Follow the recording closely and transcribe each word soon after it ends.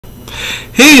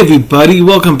Hey everybody,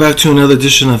 welcome back to another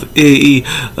edition of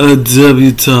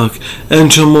AEW Talk.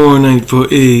 And tomorrow night for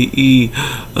AEW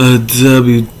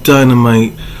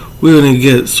Dynamite, we're going to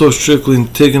get Source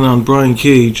Strickland taking on Brian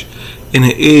Cage in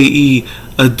an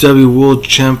AEW World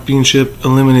Championship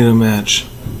Eliminator match.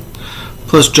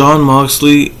 Plus Jon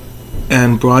Moxley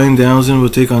and Bryan Danielson will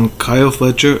take on Kyle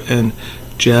Fletcher and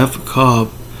Jeff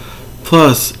Cobb.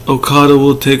 Plus Okada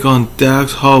will take on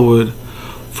Dax Harwood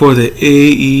for the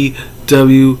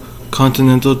AEW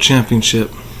Continental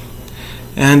Championship.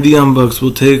 And the Young Bucks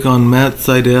will take on Matt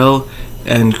Sydal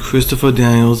and Christopher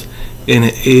Daniels in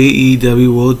an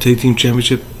AEW World Tag Team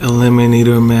Championship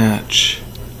Eliminator match.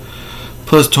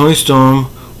 Plus Toni Storm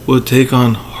will take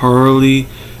on Harley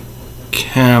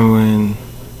Cameron.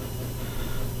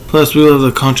 Plus we will have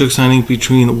the contract signing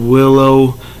between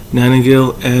Willow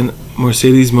Nightingale and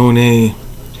Mercedes Moné.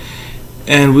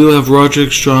 And we'll have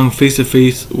Roderick Strong face to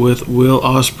face with Will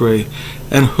Ospreay.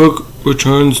 And Hook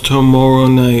returns tomorrow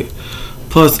night.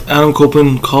 Plus Adam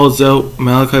Copeland calls out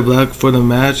Malachi Black for the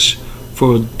match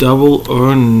for Double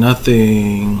or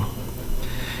Nothing.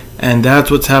 And that's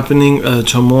what's happening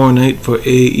tomorrow night for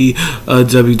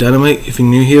AEW Dynamite. If you're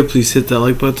new here, please hit that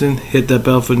like button. Hit that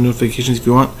bell for notifications if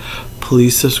you want.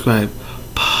 Please subscribe.